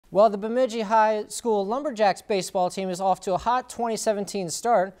Well, the Bemidji High School Lumberjacks baseball team is off to a hot 2017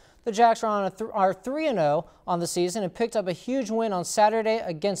 start. The Jacks are 3-0 on the season and picked up a huge win on Saturday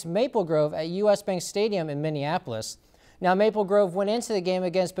against Maple Grove at US Bank Stadium in Minneapolis. Now, Maple Grove went into the game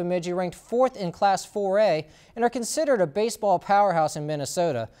against Bemidji ranked 4th in Class 4A and are considered a baseball powerhouse in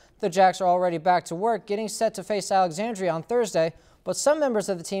Minnesota. The Jacks are already back to work, getting set to face Alexandria on Thursday, but some members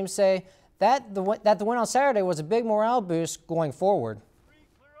of the team say that the win on Saturday was a big morale boost going forward.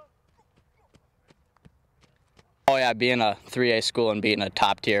 Oh yeah, being a 3A school and beating a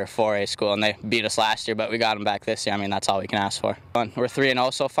top-tier 4A school, and they beat us last year, but we got them back this year. I mean, that's all we can ask for. We're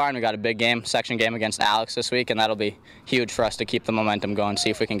 3-0 so far, and we got a big game, section game against Alex this week, and that'll be huge for us to keep the momentum going, see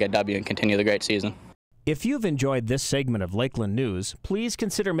if we can get W and continue the great season. If you've enjoyed this segment of Lakeland News, please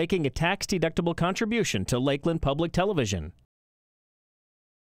consider making a tax-deductible contribution to Lakeland Public Television.